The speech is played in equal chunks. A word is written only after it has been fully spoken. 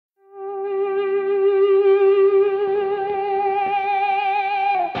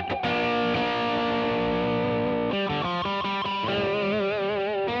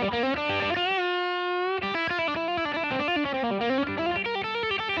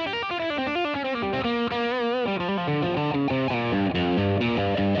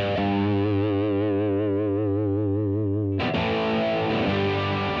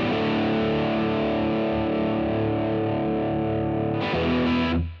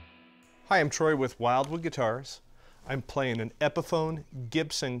Hi, I'm Troy with Wildwood Guitars. I'm playing an Epiphone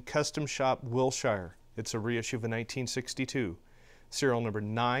Gibson Custom Shop Wilshire. It's a reissue of a 1962. Serial number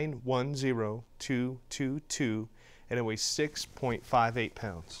 910222, and it weighs 6.58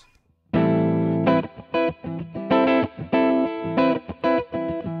 pounds.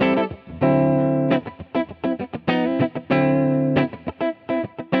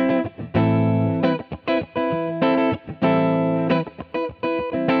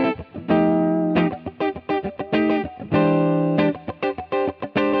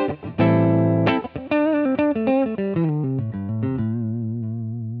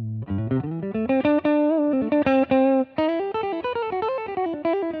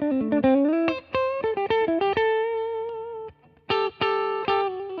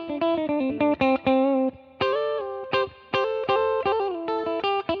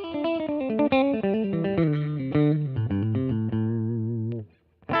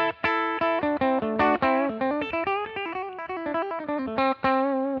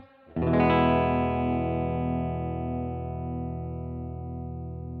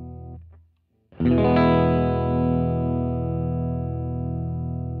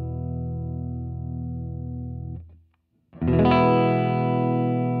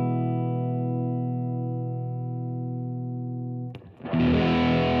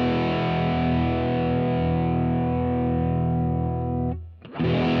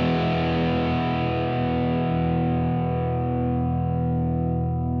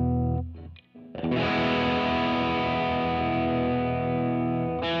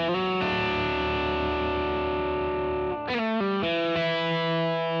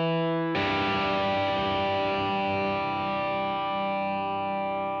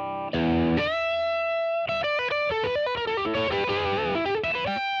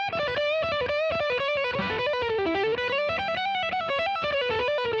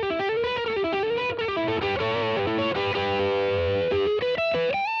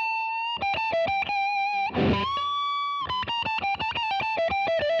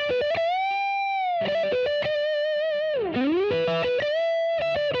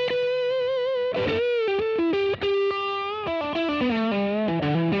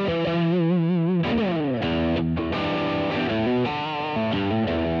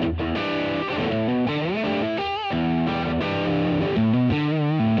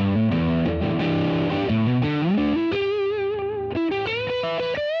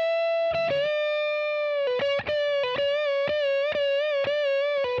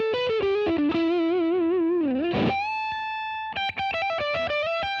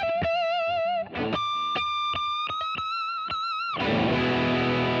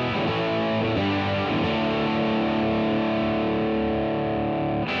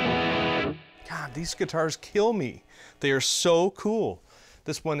 These guitars kill me. They are so cool.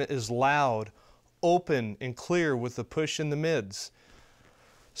 This one is loud, open, and clear with the push in the mids.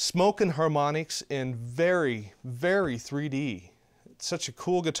 Smoke and harmonics and very, very 3D. It's such a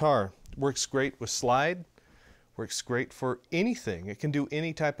cool guitar. Works great with slide, works great for anything. It can do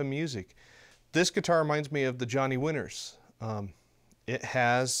any type of music. This guitar reminds me of the Johnny Winters. It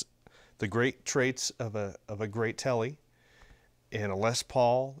has the great traits of a great Telly, and a Les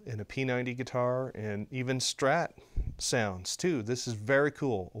Paul, and a P90 guitar, and even Strat sounds too. This is very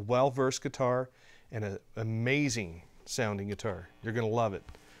cool. A well-versed guitar and an amazing sounding guitar. You're gonna love it.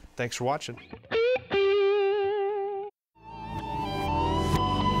 Thanks for watching.